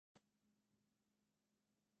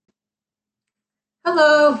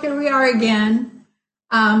Hello, here we are again.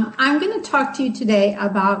 I'm going to talk to you today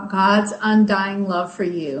about God's undying love for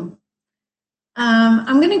you.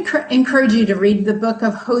 I'm going to encourage you to read the book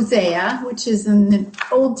of Hosea, which is in the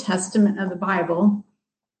Old Testament of the Bible.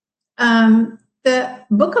 The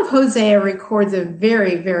book of Hosea records a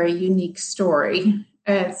very, very unique story.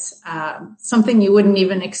 It's something you wouldn't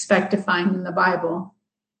even expect to find in the Bible.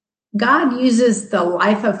 God uses the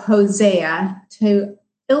life of Hosea to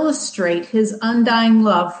illustrate his undying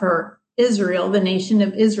love for Israel, the nation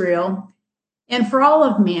of Israel, and for all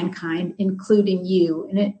of mankind, including you.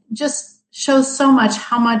 And it just shows so much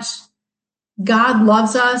how much God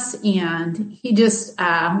loves us, and he just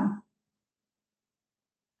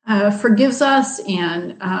forgives us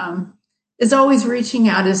and is always reaching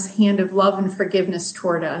out his hand of love and forgiveness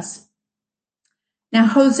toward us. Now,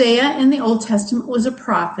 Hosea in the Old Testament was a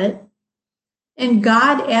prophet, and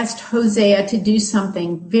God asked Hosea to do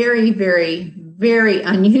something very, very, very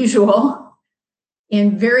unusual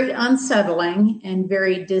and very unsettling and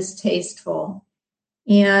very distasteful.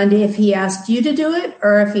 And if he asked you to do it,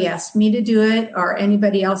 or if he asked me to do it, or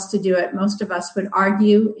anybody else to do it, most of us would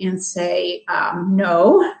argue and say,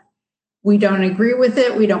 no, we don't agree with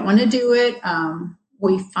it. We don't want to do it.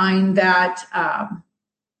 We find that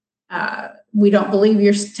we don't believe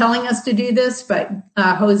you're telling us to do this, but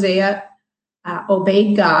Hosea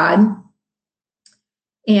obeyed God.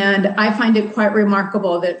 And I find it quite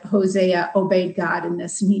remarkable that Hosea obeyed God in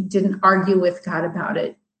this, and he didn't argue with God about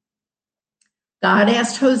it. God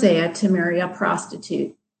asked Hosea to marry a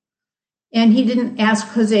prostitute. And he didn't ask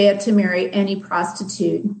Hosea to marry any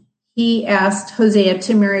prostitute. He asked Hosea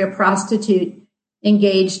to marry a prostitute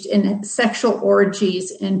engaged in sexual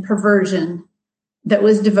orgies and perversion that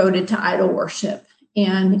was devoted to idol worship.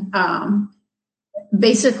 And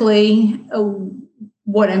basically,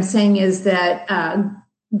 what I'm saying is that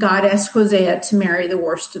God asked Hosea to marry the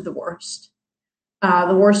worst of the worst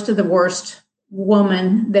of the worst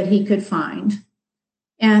woman that he could find.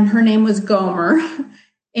 And her name was Gomer.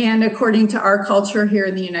 And according to our culture here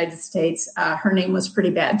in the United States, her name was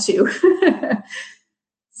pretty bad too.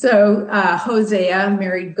 So Hosea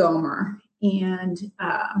married Gomer, and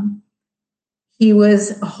he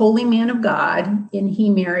was a holy man of God, and he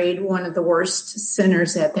married one of the worst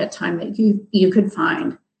sinners at that time that you could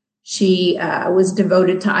find. She was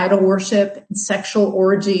devoted to idol worship, and sexual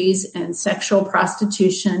orgies, and sexual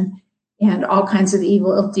prostitution, and all kinds of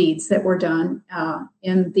evil deeds that were done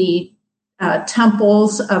in the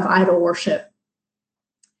temples of idol worship.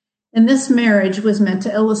 And this marriage was meant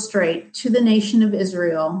to illustrate to the nation of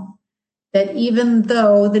Israel that even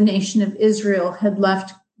though the nation of Israel had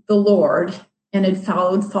left the Lord and had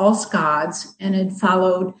followed false gods and had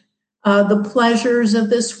followed the pleasures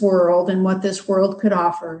of this world and what this world could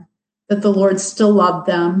offer, that the Lord still loved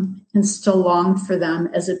them and still longed for them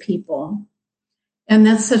as a people. And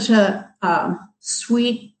that's such a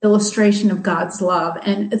sweet illustration of God's love.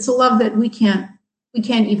 And it's a love that we can't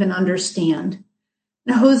even understand.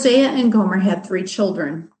 Now, Hosea and Gomer had 3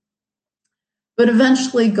 children. But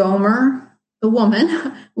eventually Gomer, the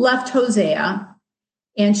woman, left Hosea,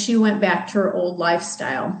 and she went back to her old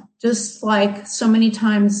lifestyle. Just like so many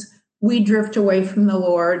times we drift away from the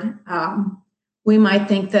Lord, we might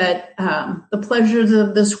think that the pleasures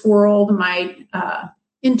of this world might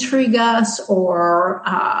intrigue us, or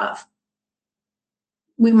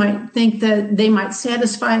we might think that they might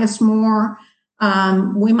satisfy us more.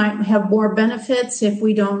 We might have more benefits if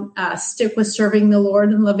we don't stick with serving the Lord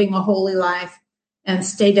and living a holy life and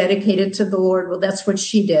stay dedicated to the Lord. Well, that's what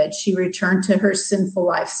she did. She returned to her sinful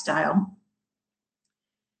lifestyle.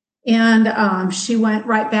 And she went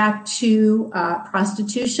right back to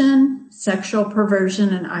prostitution, sexual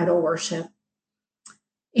perversion, and idol worship.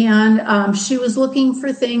 And she was looking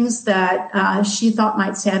for things that she thought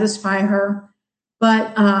might satisfy her.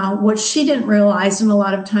 But what she didn't realize, and a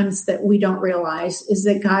lot of times that we don't realize, is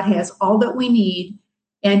that God has all that we need,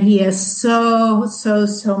 and he has so, so,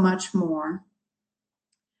 so much more.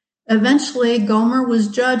 Eventually, Gomer was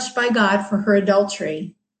judged by God for her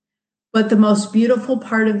adultery. But the most beautiful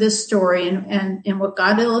part of this story, and what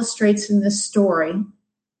God illustrates in this story,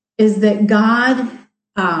 is that God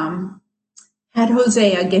had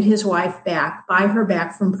Hosea get his wife back, buy her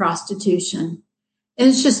back from prostitution. And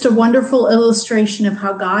it's just a wonderful illustration of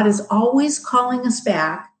how God is always calling us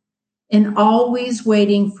back and always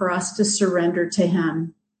waiting for us to surrender to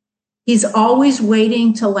him. He's always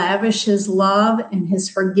waiting to lavish his love and his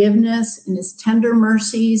forgiveness and his tender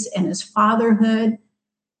mercies and his fatherhood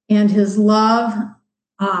and his love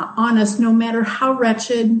on us, no matter how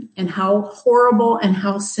wretched and how horrible and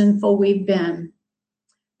how sinful we've been.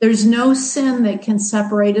 There's no sin that can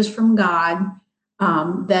separate us from God.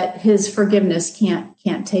 that his forgiveness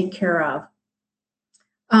can't take care of.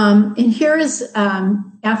 And here is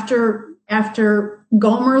after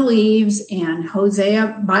Gomer leaves and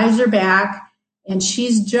Hosea buys her back and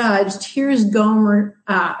she's judged. Here's Gomer,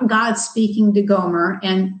 God speaking to Gomer,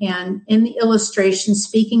 and in the illustration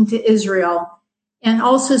speaking to Israel, and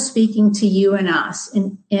also speaking to you and us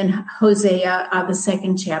in Hosea, the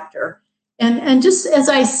 2nd chapter. And just as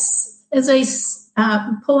I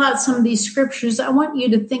pull out some of these scriptures, I want you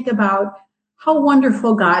to think about how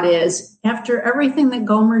wonderful God is. After everything that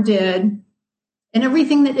Gomer did, and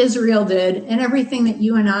everything that Israel did, and everything that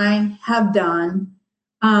you and I have done,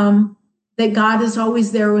 that God is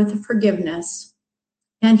always there with forgiveness.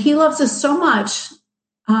 And he loves us so much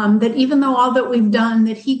that even though all that we've done,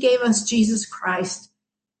 that he gave us Jesus Christ,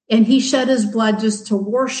 and he shed his blood just to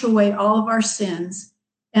wash away all of our sins.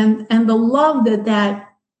 And the love that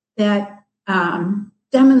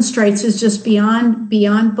demonstrates is just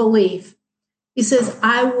beyond belief. He says,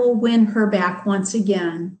 I will win her back once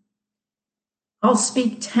again. I'll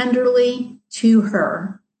speak tenderly to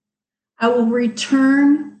her. I will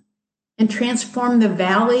return and transform the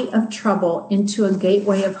valley of trouble into a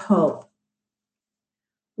gateway of hope.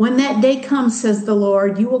 When that day comes, says the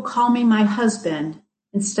Lord, you will call me my husband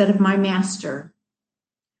instead of my master.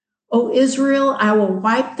 O Israel, I will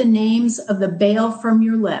wipe the names of the Baal from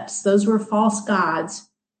your lips. Those were false gods,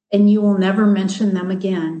 and you will never mention them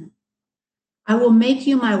again. I will make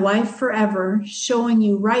you my wife forever, showing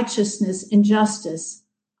you righteousness and justice,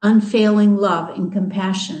 unfailing love and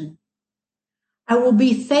compassion. I will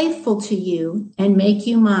be faithful to you and make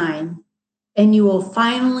you mine, and you will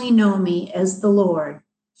finally know me as the Lord.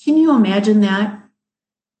 Can you imagine that?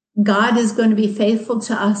 God is going to be faithful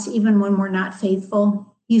to us even when we're not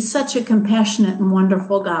faithful. He's such a compassionate and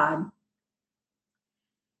wonderful God.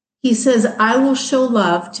 He says, I will show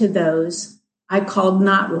love to those I called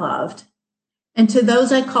not loved. And to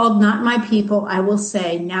those I called not my people, I will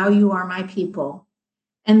say, now you are my people.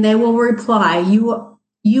 And they will reply,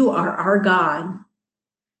 you are our God.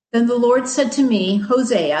 Then the Lord said to me,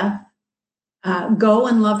 Hosea, go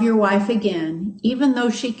and love your wife again, even though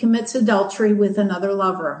she commits adultery with another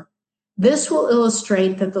lover. This will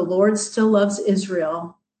illustrate that the Lord still loves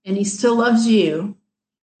Israel, and he still loves you,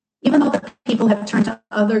 even though the people have turned to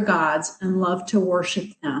other gods and love to worship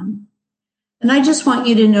them. And I just want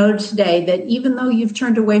you to know today that even though you've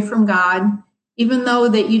turned away from God, even though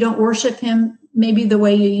that you don't worship him maybe the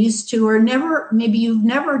way you used to, or maybe you've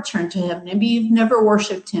never turned to him, maybe you've never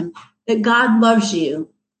worshiped him, that God loves you.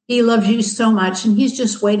 He loves you so much, and he's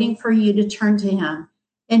just waiting for you to turn to him.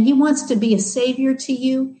 And he wants to be a savior to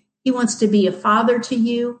you. He wants to be a father to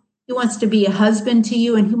you. He wants to be a husband to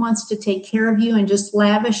you, and he wants to take care of you and just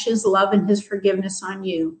lavish his love and his forgiveness on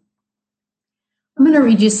you. I'm going to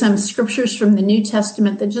read you some scriptures from the New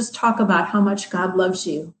Testament that just talk about how much God loves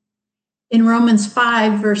you. In Romans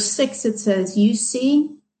 5, verse 6, it says, you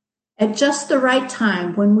see, at just the right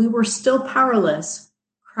time, when we were still powerless,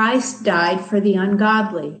 Christ died for the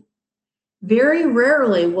ungodly. Very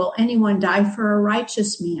rarely will anyone die for a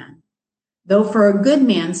righteous man, though for a good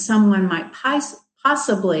man, someone might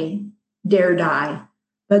possibly dare die.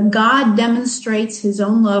 But God demonstrates his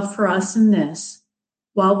own love for us in this.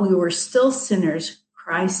 While we were still sinners,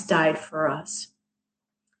 Christ died for us.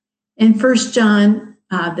 In 1 John,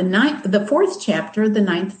 the 4th chapter, the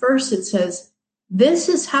 9th verse, it says, this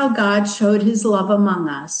is how God showed his love among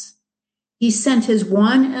us. He sent his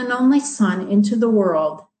one and only Son into the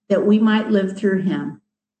world that we might live through him.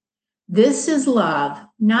 This is love,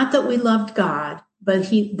 not that we loved God, but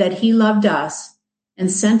that he loved us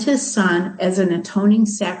and sent his Son as an atoning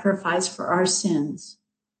sacrifice for our sins.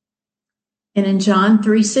 And in John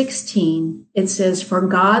 3:16, it says, for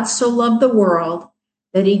God so loved the world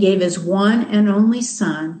that he gave his one and only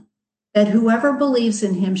Son, that whoever believes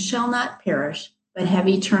in him shall not perish, but have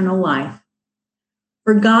eternal life.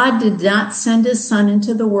 For God did not send his Son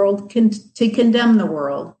into the world to condemn the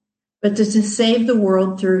world, but to save the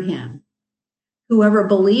world through him. Whoever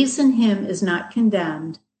believes in him is not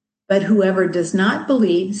condemned, but whoever does not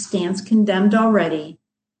believe stands condemned already,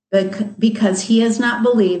 because he has not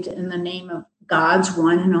believed in the name of God's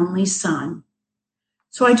one and only Son.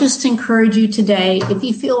 So I just encourage you today, if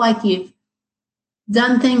you feel like you've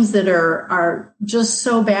done things that are just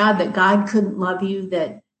so bad that God couldn't love you,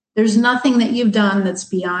 that there's nothing that you've done that's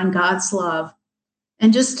beyond God's love,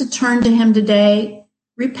 and just to turn to him today,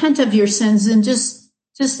 repent of your sins, and just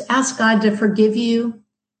ask God to forgive you,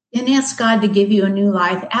 and ask God to give you a new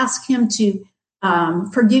life. Ask him to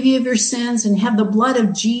forgive you of your sins and have the blood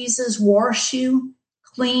of Jesus wash you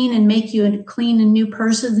clean and make you a clean and new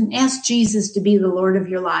person, and ask Jesus to be the Lord of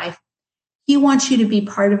your life. He wants you to be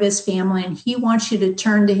part of his family, and he wants you to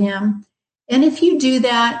turn to him. And if you do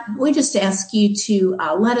that, we just ask you to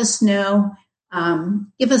let us know.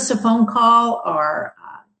 Give us a phone call or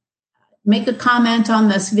make a comment on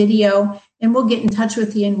this video, and we'll get in touch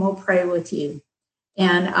with you and we'll pray with you.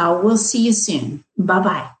 And we'll see you soon.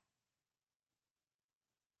 Bye-bye.